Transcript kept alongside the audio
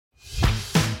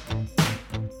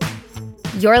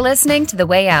You're listening to The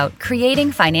Way Out,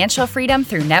 Creating Financial Freedom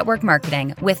Through Network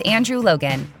Marketing with Andrew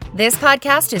Logan. This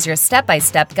podcast is your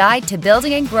step-by-step guide to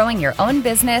building and growing your own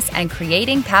business and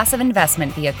creating passive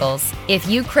investment vehicles. If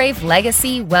you crave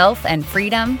legacy, wealth, and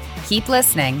freedom, keep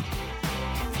listening.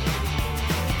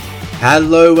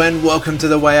 Hello and welcome to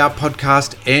The Way Out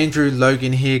podcast. Andrew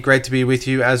Logan here. Great to be with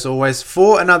you as always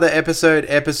for another episode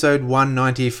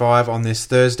 195 on this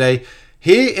Thursday.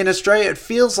 Here in Australia, it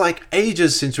feels like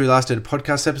ages since we last did a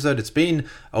podcast episode. It's been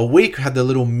a week. We had the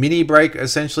little mini break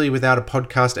essentially without a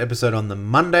podcast episode on the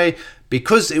Monday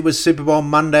because it was Super Bowl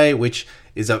Monday, which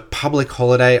is a public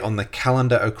holiday on the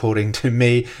calendar according to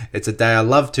me. It's a day I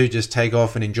love to just take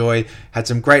off and enjoy. Had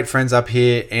some great friends up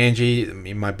here. Angie,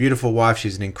 my beautiful wife,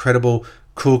 she's an incredible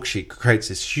cook. She creates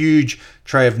this huge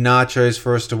tray of nachos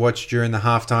for us to watch during the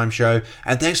halftime show.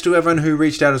 And thanks to everyone who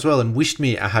reached out as well and wished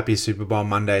me a happy Super Bowl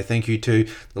Monday. Thank you to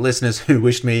the listeners who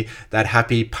wished me that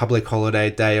happy public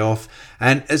holiday day off.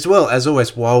 And as well, as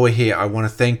always, while we're here, I want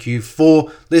to thank you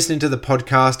for listening to the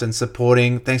podcast and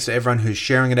supporting. Thanks to everyone who's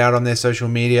sharing it out on their social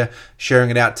media, sharing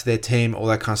it out to their team, all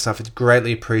that kind of stuff. It's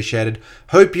greatly appreciated.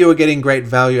 Hope you are getting great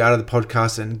value out of the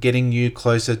podcast and getting you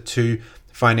closer to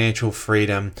financial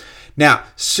freedom. Now,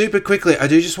 super quickly, I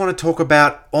do just want to talk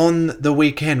about on the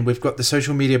weekend, we've got the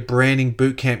social media branding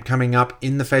bootcamp coming up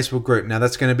in the Facebook group. Now,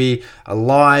 that's going to be a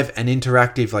live and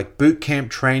interactive like bootcamp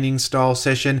training style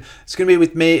session. It's going to be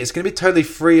with me. It's going to be totally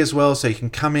free as well. So you can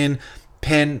come in,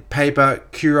 pen, paper,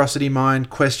 curiosity mind,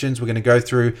 questions. We're going to go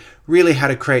through really how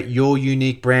to create your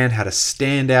unique brand, how to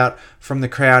stand out from the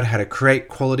crowd, how to create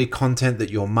quality content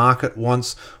that your market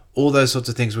wants. All those sorts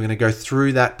of things. We're going to go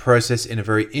through that process in a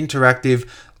very interactive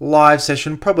live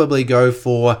session, probably go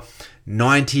for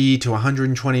 90 to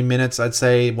 120 minutes, I'd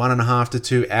say 1.5 to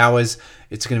 2 hours.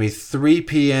 It's going to be 3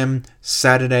 p.m.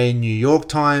 Saturday, New York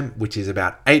time, which is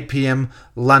about 8 p.m.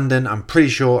 London. I'm pretty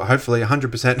sure, hopefully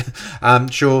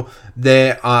 100% sure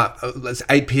it's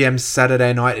 8 p.m.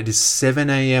 Saturday night. It is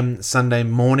 7 a.m. Sunday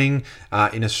morning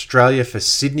in Australia for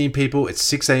Sydney people. It's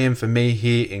 6 a.m. for me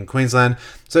here in Queensland.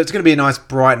 So it's going to be a nice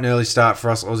bright and early start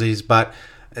for us Aussies, but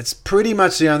it's pretty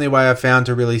much the only way I've found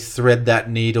to really thread that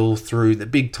needle through the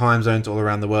big time zones all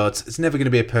around the world. It's never going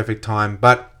to be a perfect time,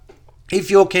 but if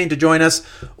you're keen to join us,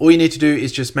 all you need to do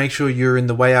is just make sure you're in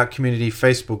the Way Out Community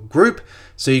Facebook group.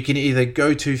 So you can either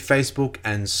go to Facebook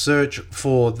and search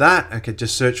for that. Okay,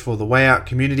 just search for the Way Out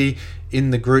Community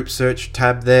in the group search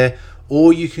tab there.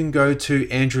 Or you can go to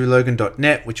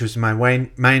andrewlogan.net, which was my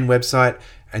main website,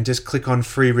 and just click on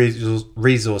free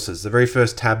resources. The very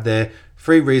first tab there,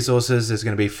 free resources. There's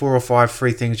going to be 4 or 5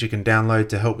 free things you can download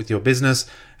to help with your business.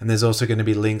 And there's also going to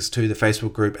be links to the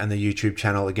Facebook group and the YouTube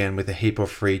channel, again, with a heap of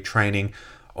free training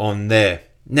on there.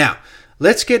 Now,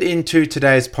 let's get into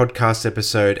today's podcast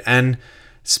episode. And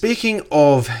speaking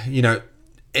of,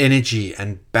 energy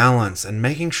and balance and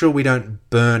making sure we don't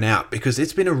burn out, because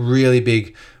it's been a really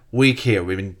big week here.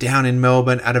 We've been down in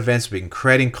Melbourne at events. We've been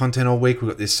creating content all week.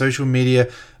 We've got this social media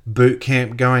boot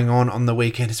camp going on the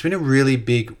weekend. It's been a really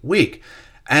big week.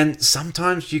 And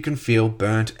sometimes you can feel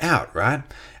burnt out, right?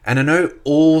 And I know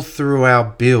all through our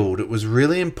build, it was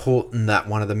really important that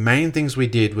one of the main things we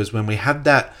did was when we had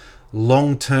that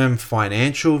long-term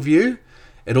financial view,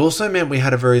 it also meant we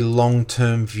had a very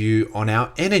long-term view on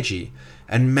our energy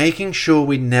and making sure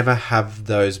we never have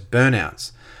those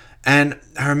burnouts. And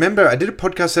I remember I did a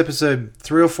podcast episode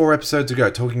 3 or 4 episodes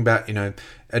ago talking about,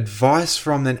 advice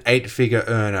from an 8-figure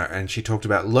earner. And she talked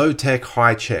about low tech,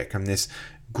 high check, and this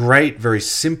great, very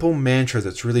simple mantra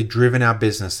that's really driven our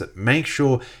business that makes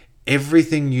sure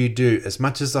everything you do, as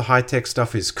much as the high tech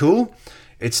stuff is cool,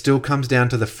 it still comes down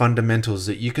to the fundamentals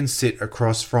that you can sit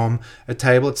across from a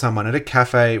table at someone at a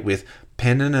cafe with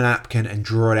pen and a napkin and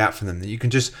draw it out for them, that you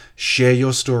can just share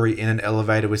your story in an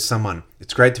elevator with someone.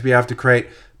 It's great to be able to create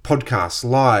podcasts,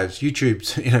 lives, YouTube,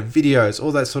 videos,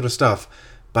 all that sort of stuff.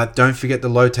 But don't forget the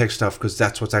low-tech stuff, because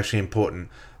that's what's actually important.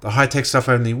 The high-tech stuff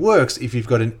only works if you've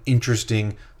got an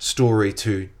interesting story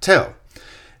to tell.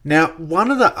 Now,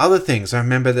 one of the other things I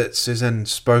remember that Susan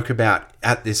spoke about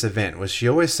at this event was she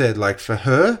always said, like, for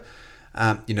her,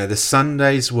 the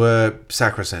Sundays were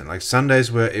sacrosanct. Like, Sundays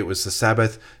were, it was the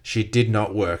Sabbath. She did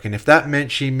not work. And if that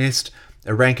meant she missed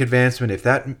a rank advancement, if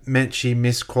that meant she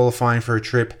missed qualifying for a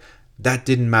trip, that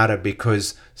didn't matter,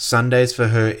 because Sundays for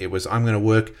her, it was, I'm going to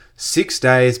work 6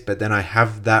 days, but then I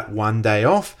have that one day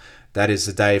off. That is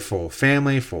the day for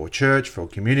family, for church, for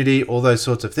community, all those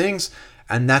sorts of things.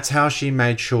 And that's how she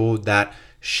made sure that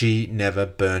she never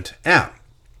burnt out.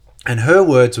 And her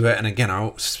words were, and again,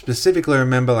 I specifically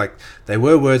remember, like, they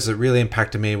were words that really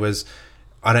impacted me, was,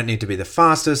 I don't need to be the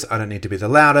fastest, I don't need to be the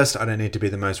loudest, I don't need to be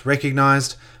the most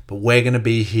recognized, but we're going to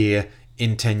be here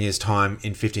in 10 years time,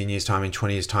 in 15 years time, in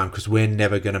 20 years time, because we're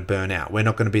never going to burn out. We're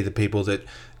not going to be the people that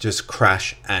just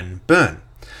crash and burn.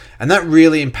 And that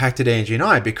really impacted Angie and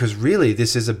I, because really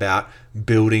this is about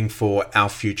building for our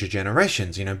future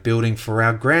generations, building for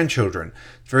our grandchildren.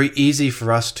 It's very easy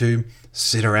for us to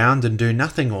sit around and do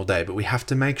nothing all day, but we have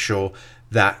to make sure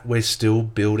that we're still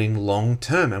building long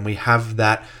term, and we have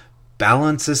that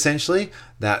balance, essentially,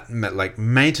 that like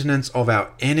maintenance of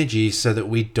our energy so that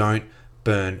we don't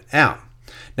burn out.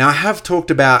 Now, I have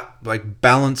talked about like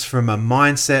balance from a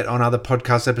mindset on other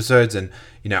podcast episodes, and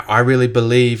I really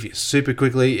believe, super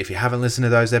quickly, if you haven't listened to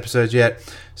those episodes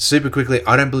yet, super quickly,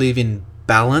 I don't believe in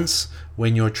balance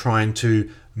when you're trying to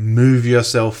move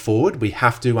yourself forward. We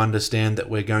have to understand that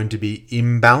we're going to be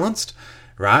imbalanced,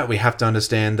 right? We have to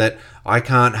understand that I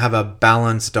can't have a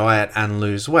balanced diet and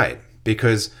lose weight,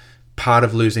 because part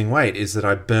of losing weight is that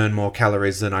I burn more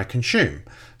calories than I consume.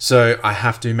 So I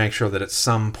have to make sure that at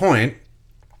some point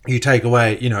you take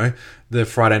away, the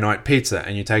Friday night pizza,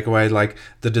 and you take away like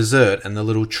the dessert and the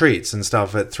little treats and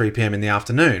stuff at 3 p.m. in the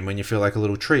afternoon when you feel like a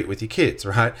little treat with your kids,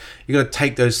 right? You got to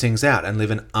take those things out and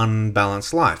live an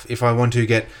unbalanced life. If I want to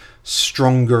get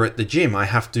stronger at the gym, I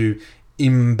have to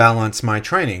imbalance my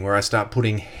training, where I start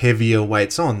putting heavier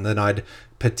weights on than I'd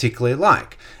particularly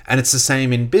like. And it's the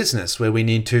same in business, where we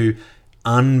need to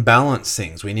unbalance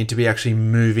things. We need to be actually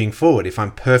moving forward. If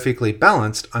I'm perfectly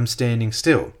balanced, I'm standing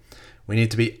still. We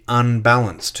need to be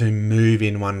unbalanced to move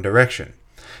in one direction.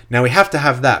 Now, we have to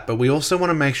have that, but we also want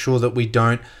to make sure that we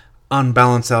don't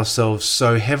unbalance ourselves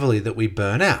so heavily that we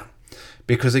burn out.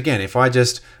 Because again, if I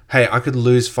could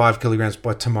lose 5 kilograms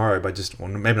by tomorrow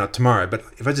maybe not tomorrow, but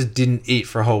if I just didn't eat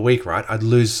for a whole week, right, I'd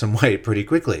lose some weight pretty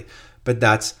quickly. But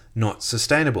that's not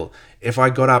sustainable. If I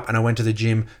got up and I went to the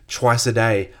gym twice a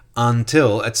day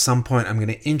until at some point I'm going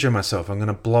to injure myself, I'm going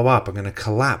to blow up, I'm going to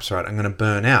collapse, right, I'm going to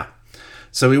burn out.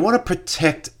 So we want to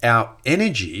protect our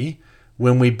energy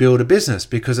when we build a business,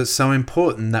 because it's so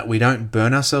important that we don't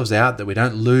burn ourselves out, that we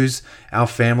don't lose our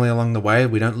family along the way,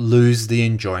 we don't lose the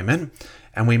enjoyment,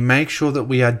 and we make sure that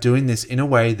we are doing this in a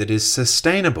way that is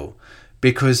sustainable,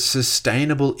 because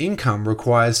sustainable income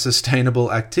requires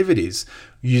sustainable activities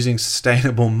using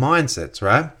sustainable mindsets,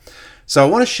 right? So I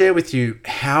want to share with you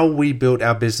how we built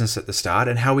our business at the start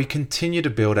and how we continue to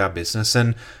build our business.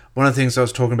 And one of the things I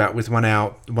was talking about with one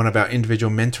of our individual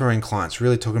mentoring clients,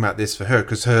 really talking about this for her,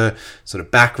 because her sort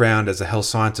of background as a health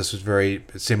scientist was very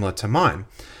similar to mine.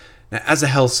 Now, as a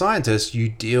health scientist, you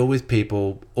deal with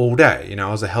people all day. I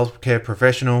was a healthcare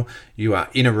professional. You are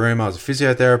in a room. I was a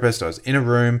physiotherapist. I was in a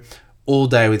room all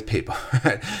day with people,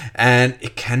 right? And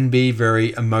it can be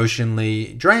very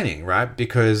emotionally draining, right?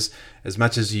 Because as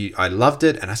much as I loved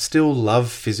it, and I still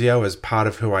love physio as part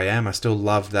of who I am, I still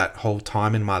love that whole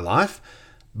time in my life.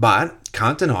 But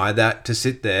can't deny that to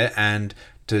sit there and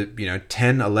to,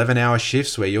 10, 11-hour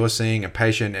shifts where you're seeing a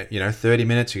patient, 30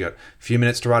 minutes, you got a few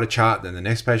minutes to write a chart, then the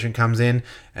next patient comes in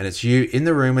and it's you in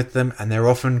the room with them, and they're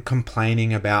often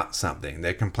complaining about something.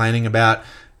 They're complaining about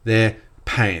their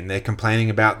pain. They're complaining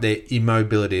about their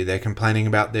immobility. They're complaining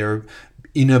about their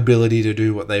inability to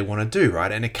do what they want to do,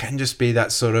 right? And it can just be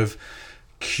that sort of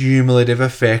cumulative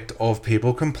effect of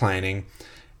people complaining.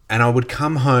 And I would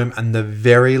come home, and the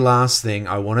very last thing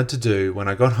I wanted to do when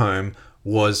I got home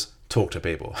was talk to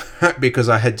people because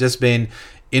I had just been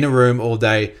in a room all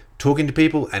day talking to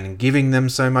people and giving them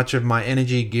so much of my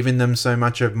energy, giving them so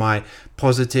much of my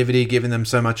positivity, giving them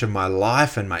so much of my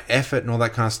life and my effort and all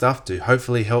that kind of stuff to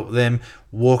hopefully help them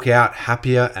walk out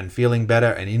happier and feeling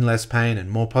better and in less pain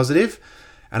and more positive.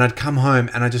 And I'd come home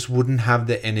and I just wouldn't have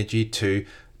the energy to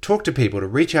talk to people, to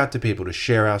reach out to people, to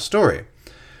share our story.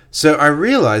 So I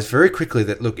realized very quickly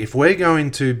that, look, if we're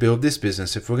going to build this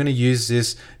business, if we're going to use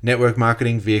this network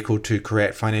marketing vehicle to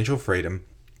create financial freedom,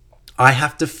 I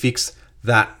have to fix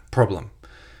that problem.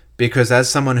 Because as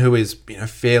someone who is,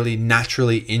 fairly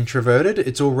naturally introverted,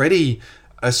 it's already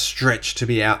a stretch to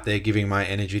be out there giving my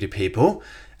energy to people.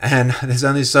 And there's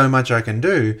only so much I can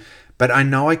do. But I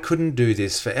know I couldn't do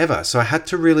this forever. So I had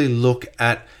to really look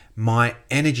at my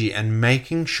energy and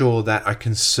making sure that I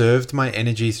conserved my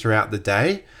energy throughout the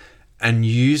day and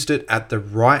used it at the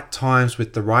right times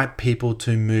with the right people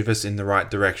to move us in the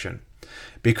right direction.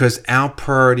 Because our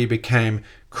priority became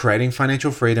creating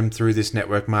financial freedom through this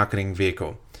network marketing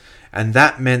vehicle. And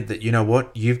that meant that,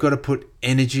 you've got to put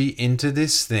energy into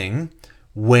this thing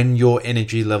when your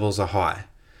energy levels are high.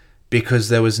 Because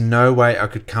there was no way I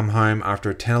could come home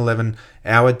after a 10, 11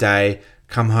 hour day,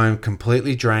 come home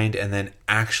completely drained, and then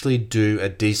actually do a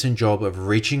decent job of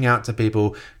reaching out to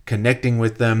people, connecting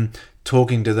with them,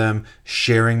 talking to them,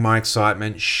 sharing my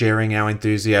excitement, sharing our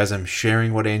enthusiasm,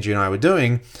 sharing what Angie and I were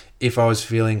doing if I was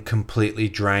feeling completely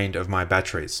drained of my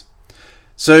batteries.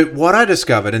 So what I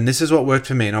discovered, and this is what worked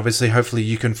for me, and obviously hopefully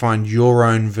you can find your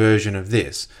own version of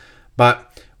this,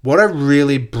 but what I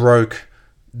really broke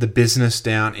the business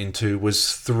down into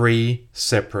was 3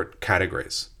 separate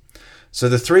categories. So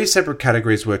the 3 separate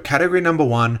categories were, category number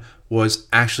 1 was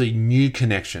actually new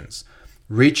connections,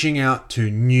 reaching out to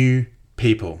new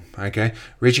people, okay?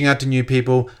 Reaching out to new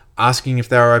people, asking if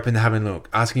they were open to having a look,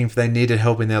 asking if they needed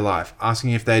help in their life,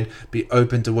 asking if they'd be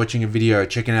open to watching a video,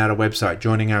 checking out a website,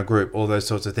 joining our group, all those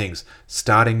sorts of things,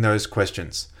 starting those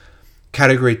questions.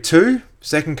 Category 2,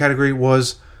 second category,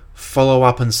 was follow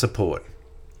up and support.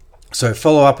 So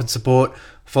following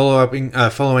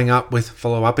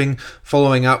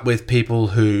up with people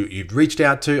who you'd reached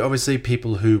out to, obviously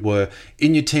people who were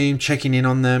in your team, checking in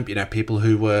on them, people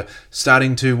who were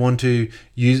starting to want to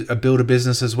build a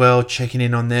business as well, checking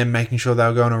in on them, making sure they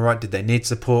were going all right. Did they need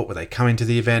support? Were they coming to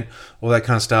the event? All that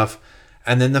kind of stuff.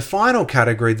 And then the final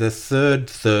category, the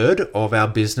third of our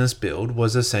business build,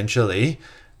 was essentially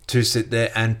to sit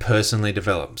there and personally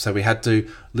develop. So we had to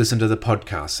listen to the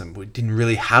podcasts, and we didn't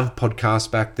really have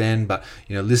podcasts back then, but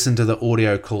listen to the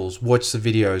audio calls, watch the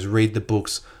videos, read the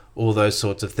books, all those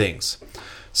sorts of things.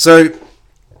 So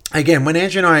again, when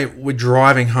Angie and I were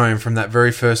driving home from that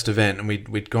very first event, and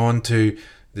we'd gone to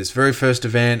this very first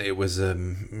event, it was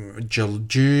June,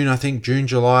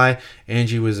 July.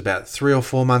 Angie was about 3 or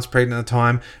 4 months pregnant at the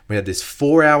time. We had this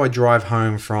 4-hour drive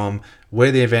home from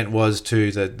where the event was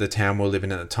to the town we were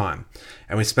living in at the time.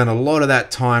 And we spent a lot of that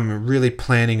time really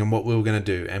planning on what we were going to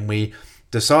do. And we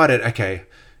decided, okay,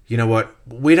 you know what?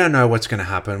 We don't know what's going to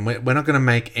happen. We're not going to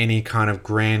make any kind of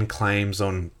grand claims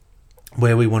on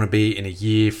where we want to be in a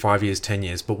year, 5 years, 10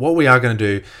 years. But what we are going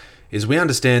to do is we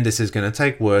understand this is going to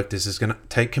take work, this is going to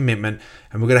take commitment,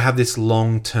 and we're going to have this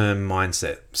long-term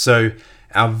mindset. So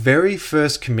our very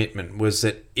first commitment was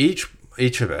that each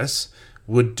of us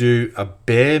would do a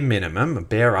bare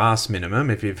ass minimum,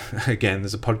 if you've, again,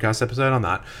 there's a podcast episode on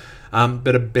that,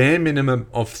 but a bare minimum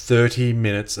of 30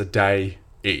 minutes a day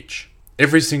each,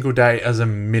 every single day as a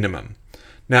minimum.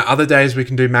 Now, other days we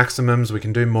can do maximums, we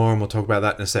can do more, and we'll talk about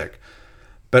that in a sec.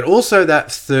 But also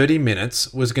that 30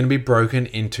 minutes was going to be broken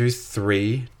into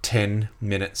 3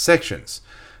 10-minute sections.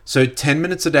 So 10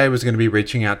 minutes a day was going to be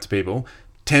reaching out to people,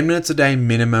 10 minutes a day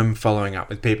minimum following up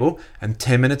with people, and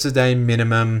 10 minutes a day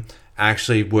minimum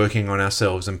actually working on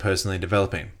ourselves and personally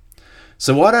developing.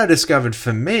 So what I discovered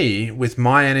for me with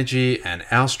my energy and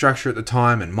our structure at the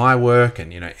time and my work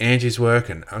and Angie's work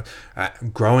and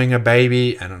growing a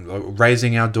baby and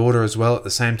raising our daughter as well at the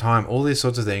same time, all these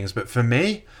sorts of things. But for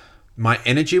me, my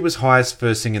energy was highest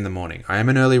first thing in the morning. I am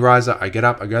an early riser. I get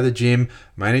up, I go to the gym,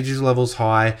 my energy level's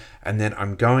high, and then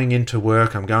I'm going into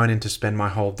work. I'm going in to spend my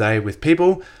whole day with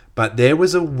people. But there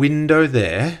was a window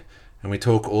there, and we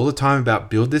talk all the time about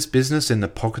build this business in the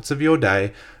pockets of your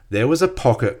day. There was a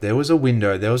pocket, there was a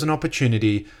window, there was an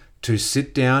opportunity to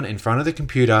sit down in front of the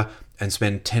computer and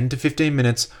spend 10 to 15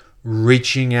 minutes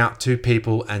reaching out to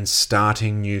people and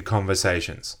starting new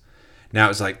conversations. Now, it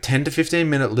was like 10 to 15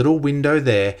 minute little window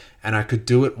there, and I could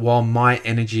do it while my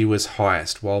energy was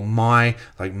highest, while my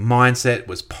mindset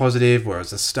was positive, where it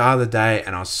was the start of the day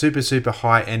and I was super, super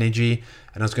high energy,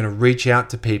 and I was going to reach out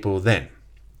to people then.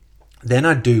 Then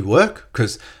I'd do work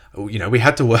because, we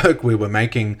had to work. We were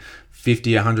making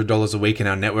 $50, $100 a week in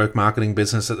our network marketing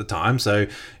business at the time. So,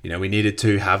 we needed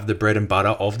to have the bread and butter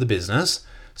of the business.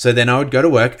 So then I would go to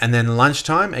work, and then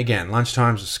lunchtime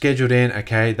was scheduled in.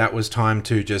 Okay, that was time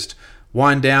to just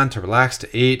wind down, to relax,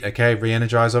 to eat. Okay,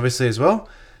 re-energize obviously as well.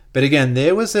 But again,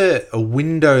 there was a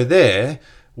window there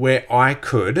where I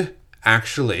could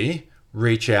actually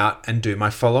reach out and do my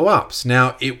follow-ups.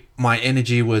 Now, my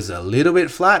energy was a little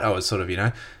bit flat. I was sort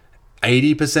of,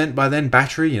 80% by then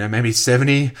battery, maybe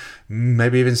 70,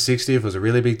 maybe even 60 if it was a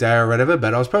really big day or whatever.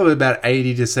 But I was probably about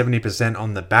 80 to 70%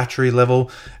 on the battery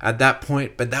level at that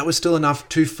point. But that was still enough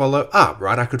to follow up,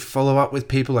 right? I could follow up with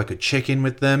people. I could check in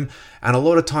with them. And a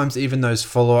lot of times, even those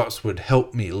follow-ups would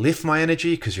help me lift my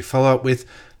energy, because you follow up with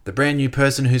the brand new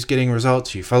person who's getting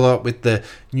results. You follow up with the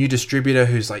new distributor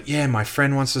who's like, yeah, my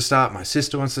friend wants to start, my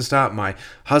sister wants to start, my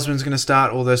husband's going to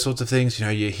start, all those sorts of things.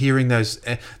 You're hearing those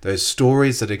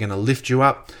stories that are going to lift you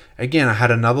up. Again, I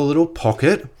had another little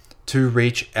pocket to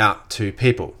reach out to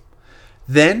people.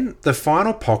 Then the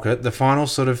final pocket, the final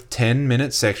sort of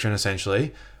 10-minute section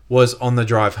essentially, was on the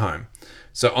drive home.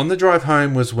 So on the drive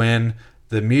home was when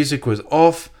the music was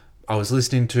off. I was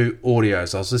listening to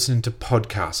audios, I was listening to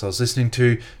podcasts, I was listening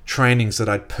to trainings that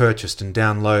I'd purchased and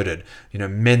downloaded,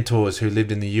 mentors who lived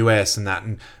in the US and that,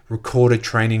 and recorded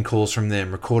training calls from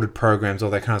them, recorded programs, all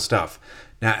that kind of stuff.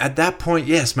 Now, at that point,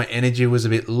 yes, my energy was a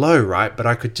bit low, right? But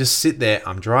I could just sit there.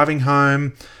 I'm driving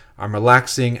home, I'm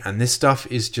relaxing, and this stuff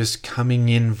is just coming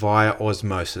in via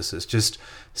osmosis. It's just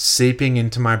seeping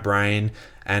into my brain.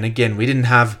 And again, we didn't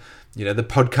have, the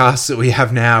podcasts that we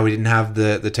have now. We didn't have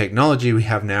the technology we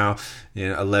have now,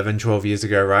 11, 12 years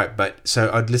ago, right? But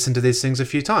so I'd listen to these things a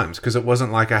few times because it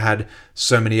wasn't like I had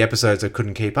so many episodes I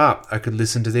couldn't keep up. I could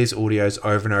listen to these audios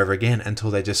over and over again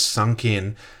until they just sunk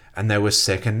in and they were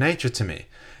second nature to me.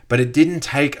 But it didn't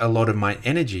take a lot of my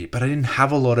energy, but I didn't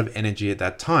have a lot of energy at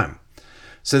that time.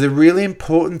 So the really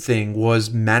important thing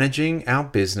was managing our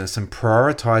business and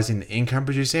prioritizing the income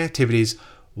producing activities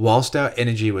whilst our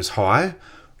energy was high,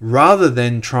 rather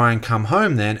than try and come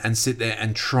home then and sit there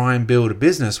and try and build a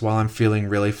business while I'm feeling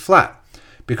really flat,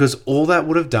 because all that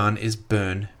would have done is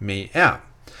burn me out.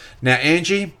 Now,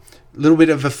 Angie, a little bit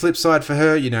of a flip side for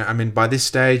her, by this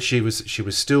stage she was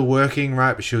still working,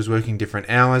 right? But she was working different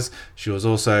hours. She was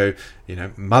also,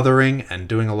 mothering and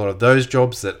doing a lot of those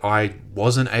jobs that I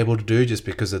wasn't able to do just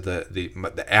because of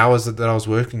the hours that I was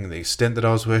working, the extent that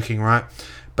I was working, right?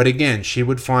 But again, she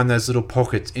would find those little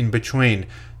pockets in between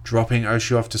dropping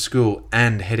Oshi off to school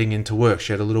and heading into work.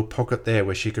 She had a little pocket there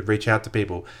where she could reach out to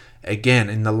people. Again,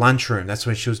 in the lunchroom, that's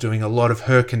when she was doing a lot of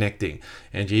her connecting.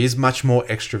 And she is much more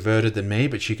extroverted than me,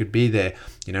 but she could be there,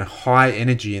 high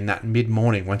energy in that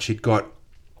mid-morning once she'd got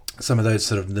some of those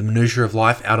sort of the minutiae of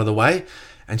life out of the way.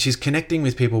 And she's connecting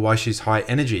with people while she's high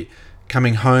energy.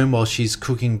 Coming home while she's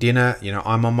cooking dinner,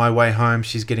 I'm on my way home,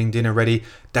 she's getting dinner ready.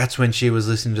 That's when she was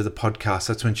listening to the podcast.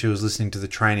 That's when she was listening to the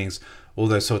trainings, all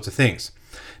those sorts of things.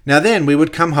 Now then, we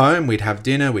would come home, we'd have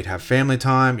dinner, we'd have family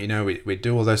time, we'd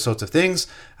do all those sorts of things.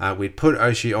 We'd put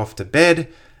Oshi off to bed,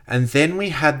 and then we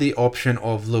had the option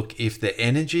of, look, if the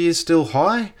energy is still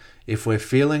high, if we're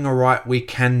feeling all right, we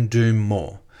can do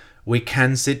more. We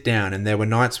can sit down, and there were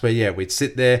nights where, we'd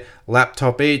sit there,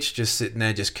 laptop each, just sitting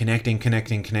there, just connecting.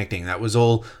 That was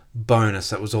all bonus.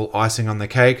 That was all icing on the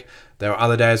cake. There were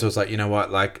other days I was like,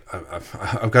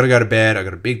 I've got to go to bed. I've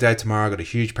got a big day tomorrow. I've got a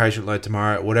huge patient load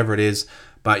tomorrow, whatever it is.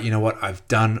 But you know what? I've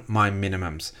done my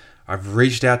minimums. I've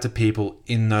reached out to people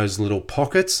in those little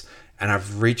pockets, and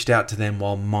I've reached out to them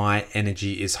while my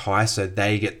energy is high so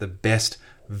they get the best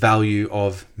value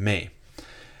of me.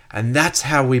 And that's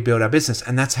how we build our business,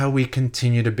 and that's how we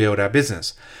continue to build our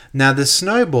business. Now, the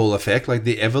snowball effect, like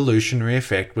the evolutionary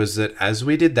effect, was that as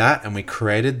we did that and we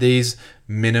created these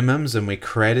minimums and we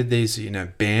created these,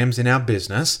 BAMs in our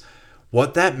business,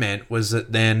 what that meant was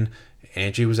that then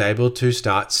Angie was able to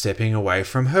start stepping away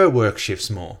from her work shifts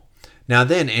more. Now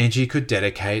then, Angie could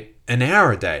dedicate an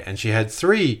hour a day, and she had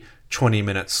 3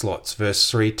 20-minute slots versus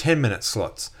 3 10-minute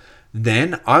slots.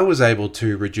 Then I was able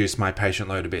to reduce my patient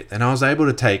load a bit, and I was able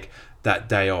to take that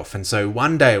day off. And so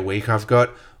one day a week I've got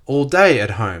all day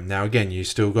at home. Now again, you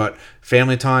still got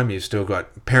family time, you've still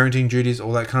got parenting duties,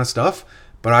 all that kind of stuff,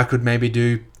 but I could maybe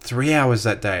do 3 hours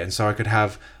that day, and so I could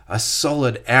have a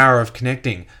solid hour of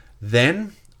connecting.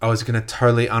 Then I was going to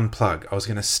totally unplug. I was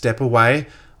going to step away,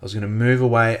 I was going to move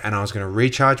away, and I was going to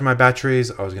recharge my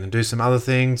batteries. I was going to do some other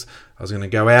things. I was going to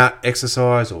go out,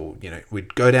 exercise, or,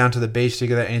 we'd go down to the beach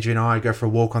together, Angie and I, go for a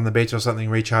walk on the beach or something,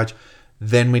 recharge.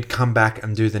 Then we'd come back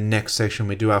and do the next section.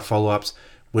 We'd do our follow-ups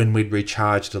when we'd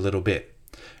recharged a little bit.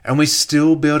 And we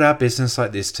still build our business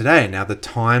like this today. Now, the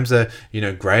times are,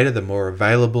 greater. The more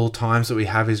available times that we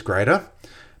have is greater.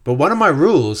 But one of my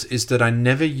rules is that I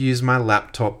never use my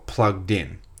laptop plugged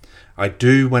in. I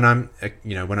do when I'm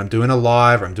doing a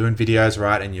live or I'm doing videos,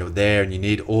 right, and you're there and you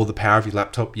need all the power of your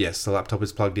laptop, yes, the laptop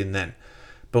is plugged in then.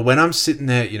 But when I'm sitting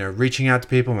there, reaching out to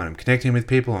people, when I'm connecting with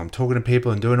people, I'm talking to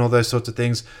people and doing all those sorts of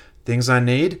things I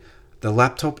need, the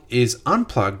laptop is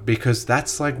unplugged, because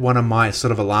that's like one of my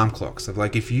sort of alarm clocks of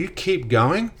like, if you keep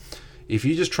going, if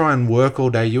you just try and work all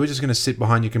day, you're just going to sit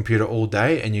behind your computer all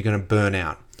day and you're going to burn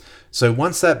out. So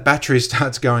once that battery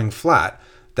starts going flat,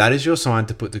 that is your sign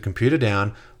to put the computer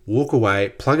down, walk away,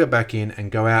 plug it back in,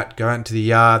 and go out into the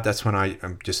yard. That's when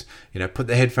I'm just, put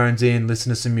the headphones in, listen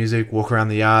to some music, walk around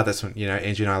the yard. That's when,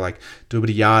 Angie and I like do a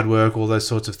bit of yard work, all those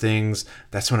sorts of things.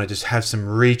 That's when I just have some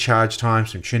recharge time,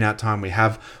 some tune out time. We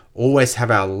always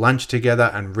have our lunch together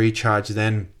and recharge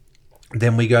then.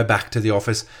 Then we go back to the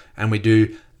office and we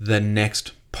do the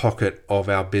next pocket of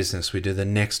our business. We do the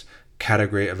next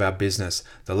category of our business.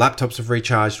 The laptops have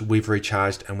recharged, we've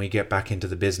recharged, and we get back into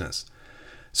the business.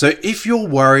 So if you're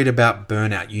worried about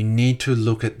burnout, you need to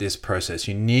look at this process.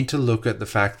 You need to look at the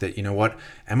fact that,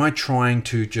 am I trying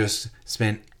to just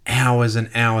spend hours and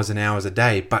hours and hours a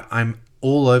day, but I'm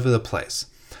all over the place.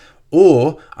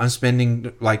 Or I'm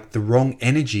spending like the wrong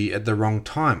energy at the wrong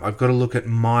time. I've got to look at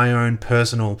my own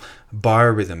personal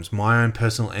biorhythms, my own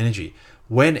personal energy.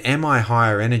 When am I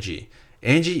higher energy?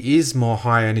 Angie is more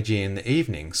high energy in the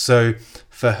evening. So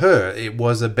for her, it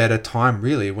was a better time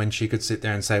really when she could sit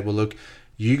there and say, well, look,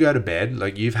 you go to bed,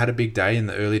 like you've had a big day in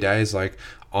the early days, like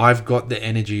I've got the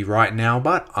energy right now,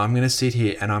 but I'm going to sit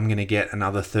here and I'm going to get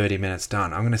another 30 minutes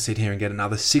done. I'm going to sit here and get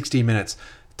another 60 minutes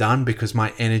done because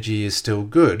my energy is still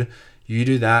good. You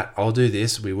do that, I'll do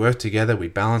this. We work together, we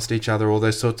balanced each other, all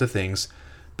those sorts of things.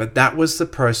 But that was the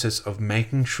process of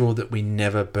making sure that we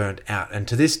never burnt out. And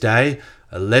to this day,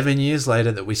 11 years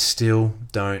later, that we still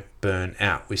don't burn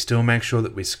out. We still make sure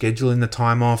that we schedule in the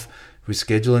time off, we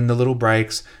schedule in the little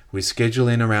breaks, we schedule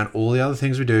in around all the other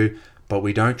things we do, but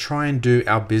we don't try and do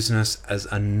our business as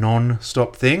a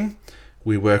non-stop thing.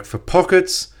 We work for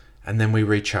pockets and then we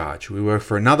recharge. We work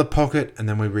for another pocket and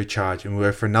then we recharge. And we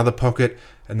work for another pocket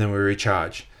and then we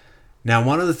recharge. Now,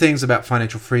 one of the things about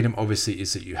financial freedom, obviously,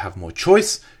 is that you have more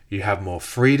choice. You have more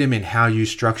freedom in how you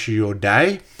structure your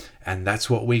day. And that's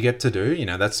what we get to do. You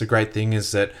know, that's the great thing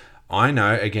is that I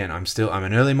know, again, I'm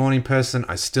an early morning person.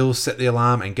 I still set the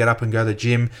alarm and get up and go to the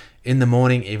gym in the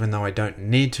morning, even though I don't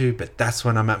need to. But that's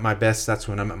when I'm at my best. That's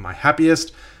when I'm at my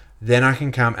happiest. Then I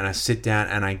can come and I sit down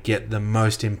and I get the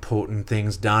most important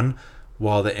things done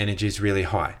while the energy is really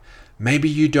high. Maybe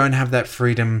you don't have that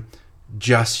freedom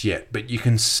just yet, but you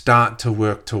can start to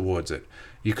work towards it.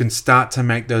 You can start to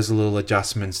make those little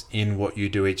adjustments in what you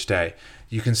do each day.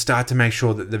 You can start to make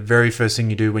sure that the very first thing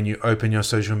you do when you open your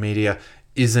social media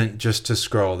isn't just to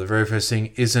scroll. The very first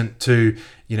thing isn't to,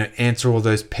 answer all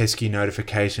those pesky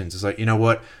notifications. It's like, you know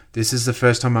what? This is the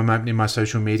first time I'm opening my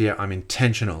social media. I'm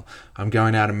intentional. I'm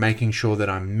going out and making sure that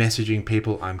I'm messaging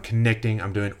people. I'm connecting.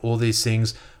 I'm doing all these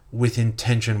things with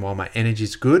intention while my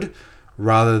energy's good,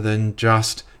 rather than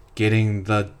just getting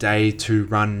the day to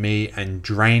run me and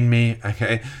drain me.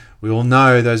 Okay. We all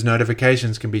know those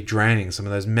notifications can be draining. Some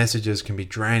of those messages can be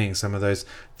draining. Some of those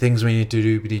things we need to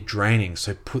do can be draining.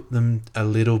 So put them a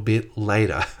little bit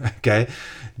later, okay?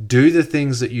 Do the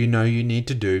things that you know you need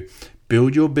to do.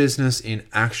 Build your business in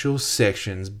actual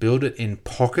sections. Build it in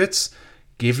pockets.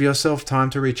 Give yourself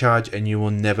time to recharge and you will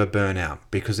never burn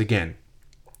out. Because again,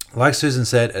 like Susan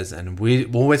said, and we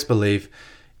always believe,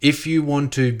 if you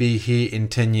want to be here in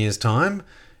 10 years' time,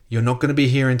 you're not going to be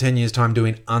here in 10 years' time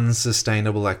doing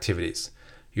unsustainable activities.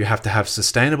 You have to have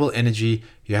sustainable energy.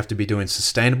 You have to be doing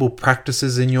sustainable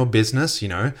practices in your business,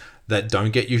 that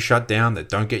don't get you shut down, that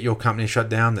don't get your company shut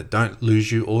down, that don't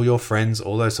lose you all your friends,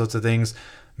 all those sorts of things.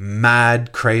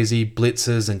 Mad, crazy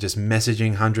blitzes and just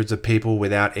messaging hundreds of people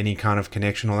without any kind of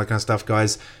connection, all that kind of stuff,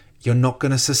 guys. You're not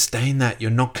going to sustain that.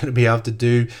 You're not going to be able to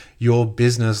do your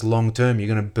business long term. You're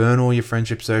going to burn all your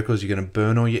friendship circles. You're going to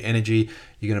burn all your energy.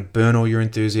 You're going to burn all your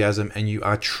enthusiasm. And you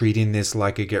are treating this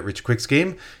like a get-rich-quick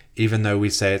scheme, even though we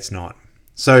say it's not.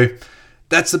 So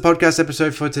that's the podcast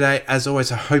episode for today. As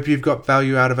always, I hope you've got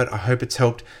value out of it. I hope it's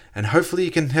helped. And hopefully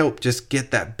you can help just get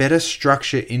that better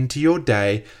structure into your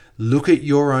day. Look at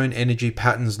your own energy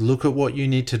patterns. Look at what you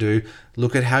need to do.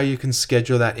 Look at how you can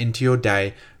schedule that into your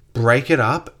day. Break it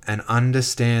up and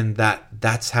understand that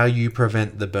that's how you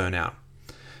prevent the burnout.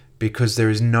 Because there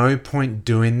is no point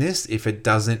doing this if it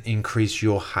doesn't increase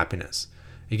your happiness.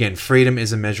 Again, freedom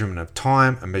is a measurement of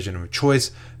time, a measurement of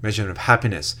choice, a measurement of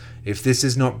happiness. If this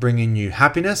is not bringing you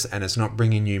happiness and it's not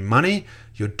bringing you money,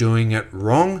 you're doing it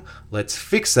wrong. Let's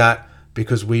fix that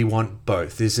because we want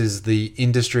both. This is the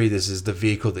industry, this is the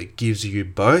vehicle that gives you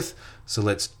both. So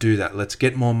let's do that. Let's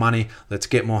get more money. Let's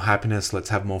get more happiness. Let's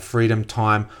have more freedom,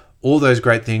 time, all those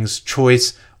great things,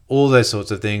 choice, all those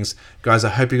sorts of things. Guys, I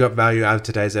hope you got value out of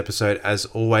today's episode. As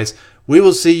always, we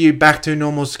will see you back to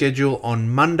normal schedule on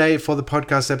Monday for the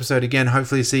podcast episode. Again,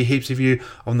 hopefully see heaps of you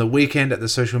on the weekend at the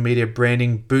Social Media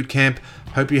Branding Bootcamp.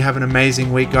 Hope you have an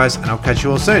amazing week, guys, and I'll catch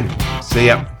you all soon. See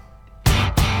ya.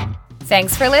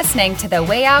 Thanks for listening to The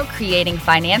Way Out, Creating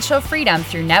Financial Freedom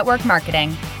Through Network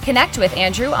Marketing. Connect with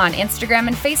Andrew on Instagram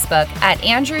and Facebook at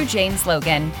Andrew James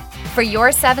Logan. For your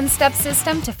 7-step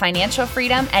system to financial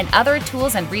freedom and other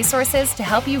tools and resources to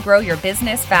help you grow your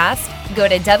business fast, go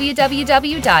to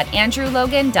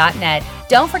www.andrewlogan.net.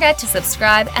 Don't forget to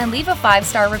subscribe and leave a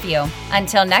 5-star review.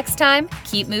 Until next time,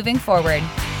 keep moving forward.